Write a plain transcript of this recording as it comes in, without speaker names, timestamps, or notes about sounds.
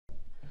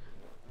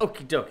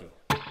Okie dokie.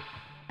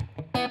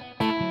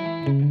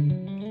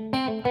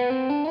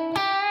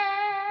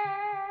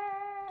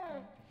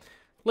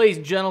 Ladies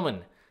and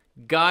gentlemen,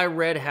 Guy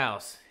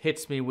Redhouse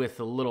hits me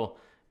with a little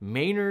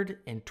Maynard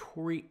and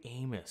Tori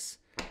Amos.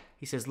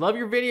 He says, love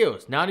your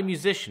videos, not a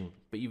musician,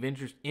 but you've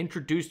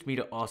introduced me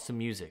to awesome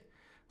music.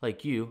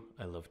 Like you,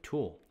 I love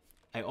Tool.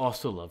 I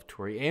also love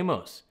Tori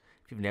Amos.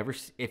 If you've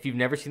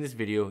never seen this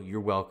video,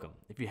 you're welcome.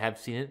 If you have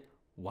seen it,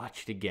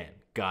 watch it again.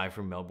 Guy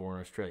from Melbourne,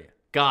 Australia.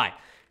 Guy,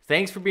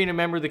 thanks for being a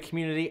member of the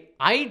community.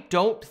 I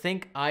don't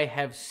think I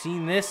have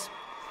seen this.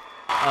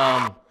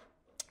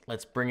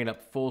 Let's bring it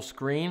up full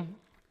screen.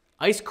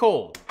 Ice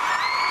cold.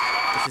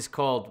 This is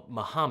called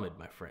Muhammad,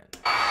 my friend.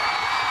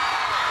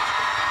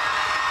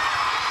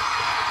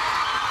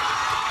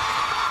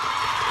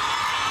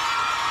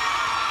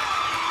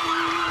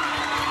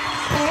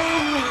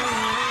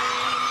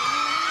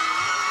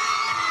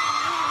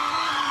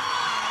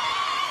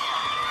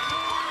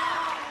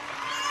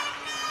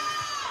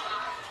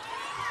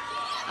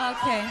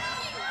 Okay,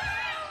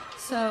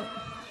 so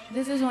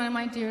this is one of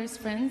my dearest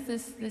friends.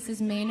 This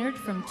is Maynard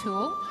from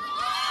Tool.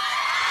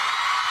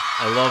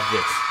 I love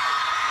this.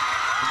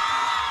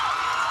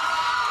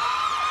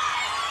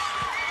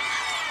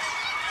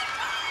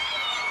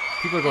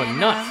 People are going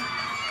nuts.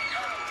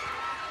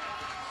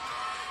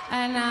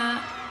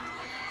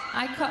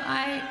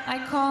 I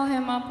call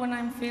him up when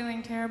I'm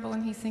feeling terrible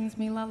and he sings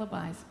me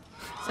lullabies.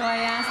 So I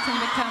asked him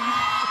to come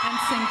and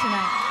sing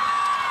tonight.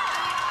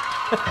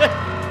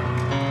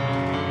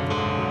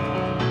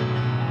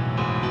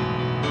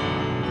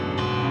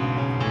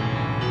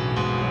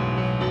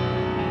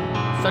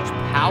 Such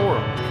power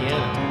on the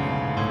piano.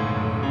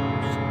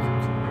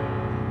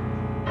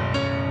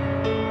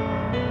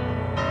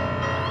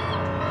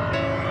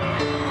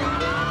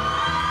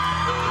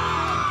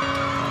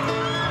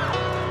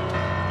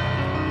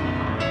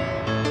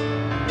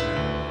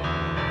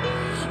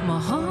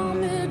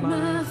 Muhammad,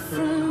 my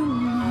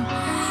friend,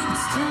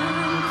 it's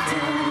time to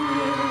tell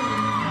you.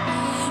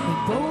 We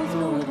both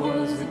know it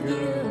was a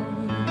girl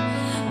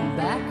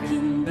back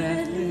in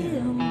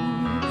Bethlehem,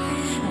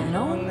 and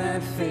on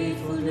that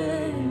fateful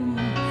day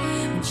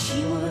when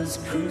she was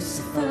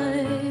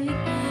crucified,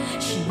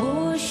 she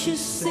wore she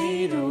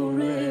seder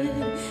red,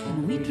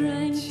 and we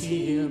drank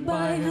tea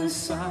by her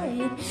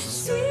side.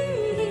 Sweet,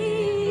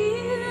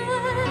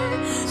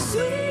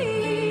 sweet,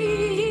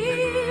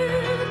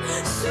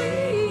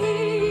 sweet.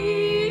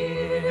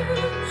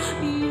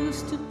 You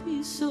used to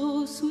be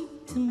so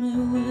sweet to me.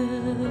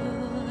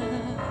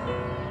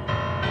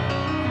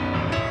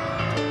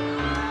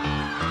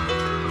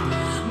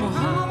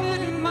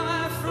 Muhammad,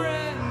 my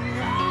friend,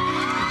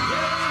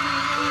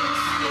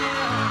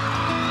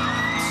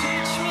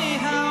 teach me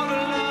how to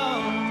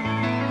love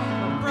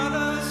my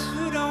brothers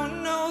who don't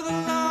know the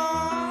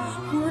law.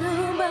 What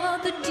about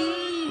the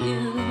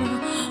deer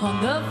on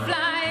the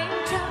flying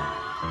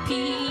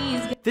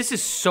trapeze? This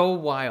is so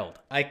wild.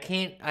 I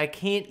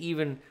can't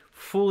even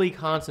fully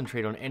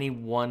concentrate on any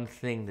one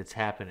thing that's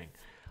happening.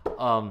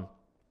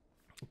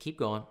 Keep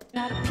going.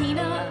 Got a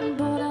peanut and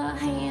butter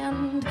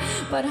hand,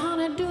 but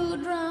honey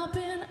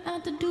dewdropping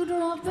at the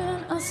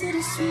dewdropping. I said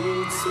it's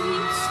sweet,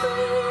 sweet,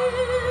 sweet,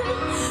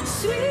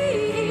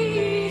 sweet,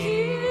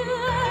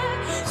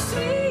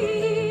 sweet.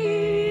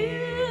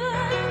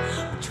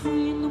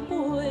 Between the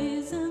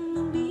boys and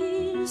the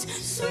bees,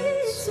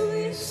 sweet,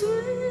 sweet,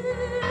 sweet,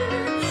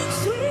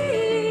 sweet,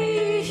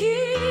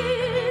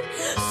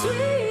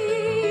 sweet.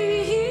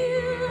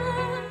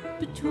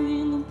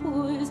 Between the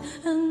boys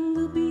and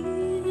the bees.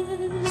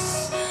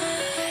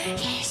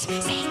 Yes,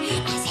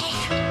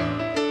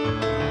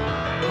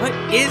 What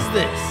is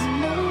this?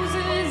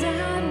 Moses, I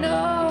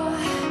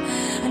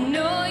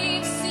know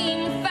you've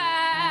seen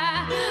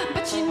fire,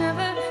 but you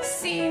never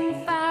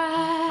seen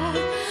fire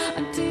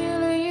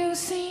until you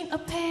seen a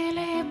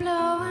pale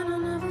blow, and I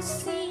never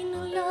seen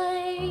a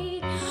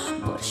light,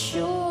 but I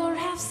sure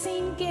have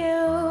seen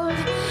guilt.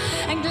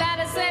 And glad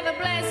to save a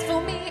place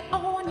for me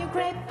on your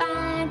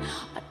grapevine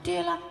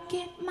until I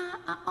get my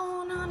eye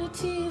on a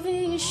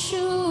TV.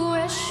 Sure,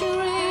 and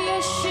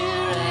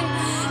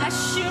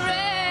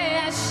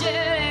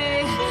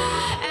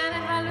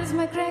if I lose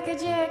my cracker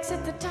jacks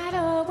at the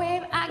tidal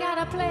wave, I got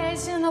a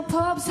place in the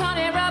pubs,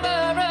 honey,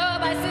 rubber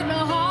rub. I said,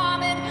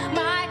 Muhammad,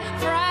 my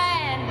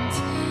friend,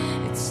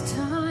 it's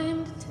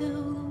time to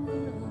tell the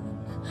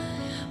world.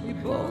 We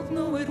both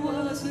know it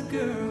was a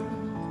girl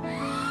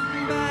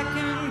back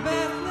in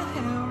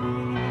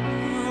Bethlehem.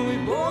 We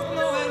both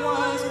know it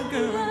was a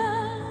girl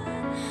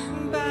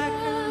back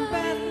in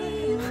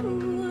Bethlehem.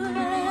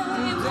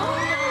 We both know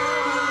it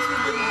was a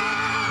girl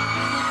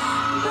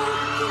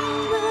back in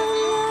Bethlehem.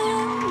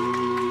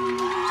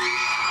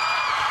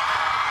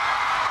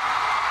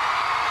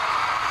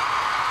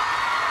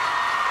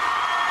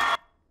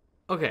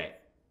 Okay.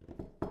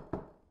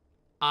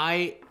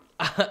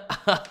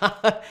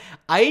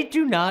 I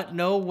do not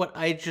know what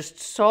I just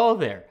saw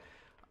there.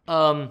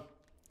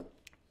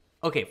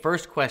 Okay,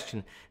 first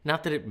question.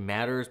 Not that it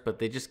matters, but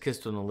they just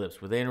kissed on the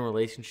lips. Were they in a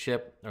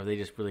relationship? Are they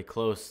just really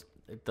close?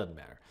 It doesn't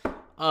matter.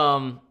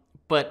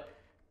 But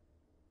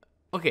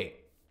Okay.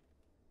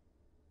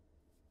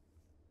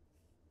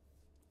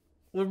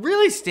 What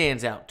really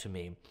stands out to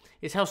me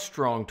is how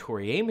strong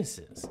Tori Amos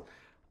is.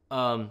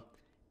 And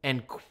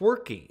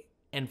quirky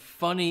and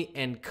funny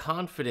and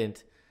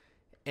confident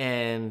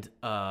and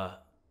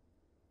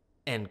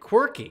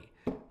quirky.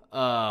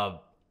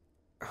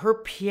 Her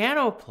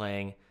piano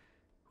playing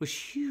was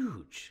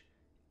huge.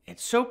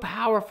 It's so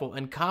powerful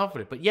and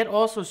confident, but yet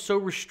also so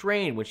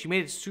restrained. When she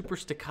made it super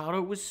staccato,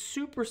 it was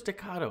super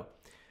staccato.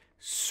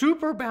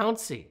 Super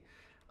bouncy.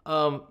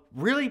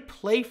 Really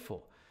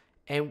playful.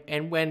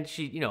 And when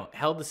she,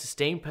 held the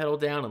sustain pedal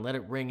down and let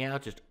it ring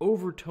out, just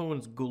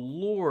overtones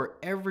galore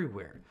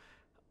everywhere.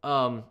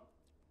 Forget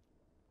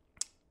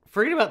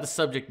about the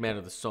subject matter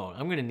of the song.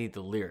 I'm going to need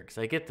the lyrics.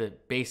 I get the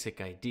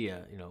basic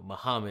idea.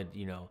 Muhammad,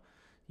 you know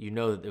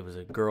that there was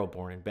a girl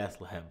born in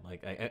Bethlehem.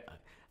 Like, I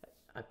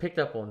picked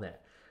up on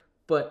that.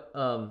 But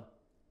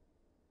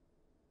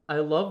I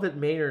love that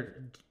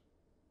Maynard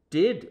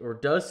did or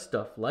does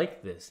stuff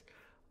like this.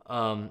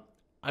 I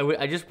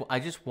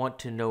just want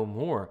to know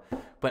more.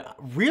 But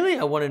really,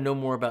 I want to know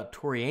more about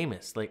Tori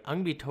Amos. Like, I'm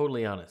going to be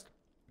totally honest.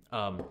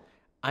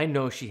 I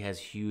know she has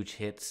huge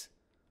hits.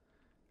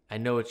 I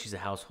know she's a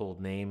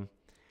household name.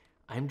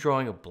 I'm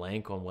drawing a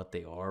blank on what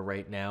they are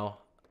right now.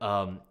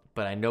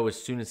 But I know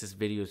as soon as this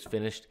video is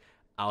finished,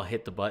 I'll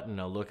hit the button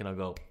and I'll look and I'll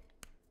go,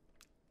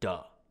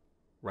 duh,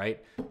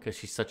 right? Because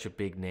she's such a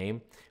big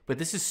name. But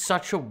this is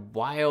such a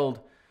wild,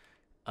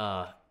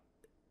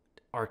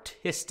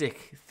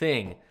 artistic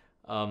thing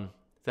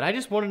that I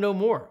just want to know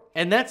more.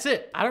 And that's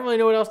it. I don't really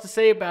know what else to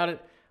say about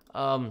it.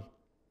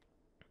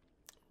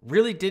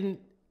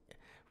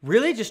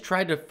 Really just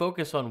tried to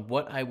focus on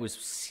what I was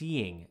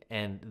seeing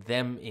and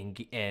them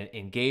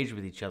engage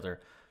with each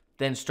other,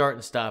 then start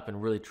and stop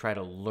and really try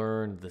to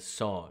learn the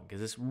song,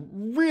 because this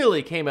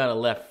really came out of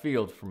left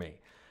field for me.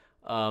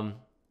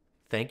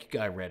 Thank you,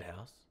 Guy Red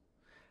House.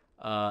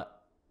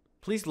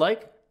 Please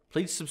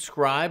please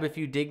subscribe if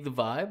you dig the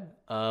vibe.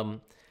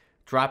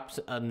 Drop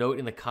a note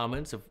in the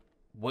comments of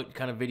what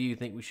kind of video you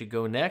think we should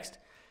go next.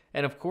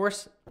 And of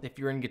course, if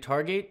you're in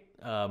GuitarGate,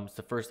 it's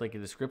the first link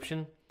in the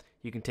description.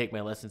 You can take my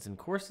lessons and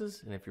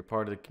courses, and if you're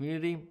part of the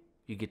community,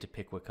 you get to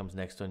pick what comes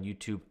next on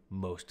YouTube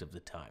most of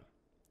the time.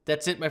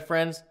 That's it, my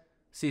friends.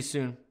 See you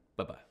soon.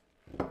 Bye-bye.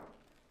 Did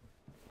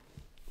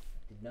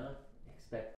not expect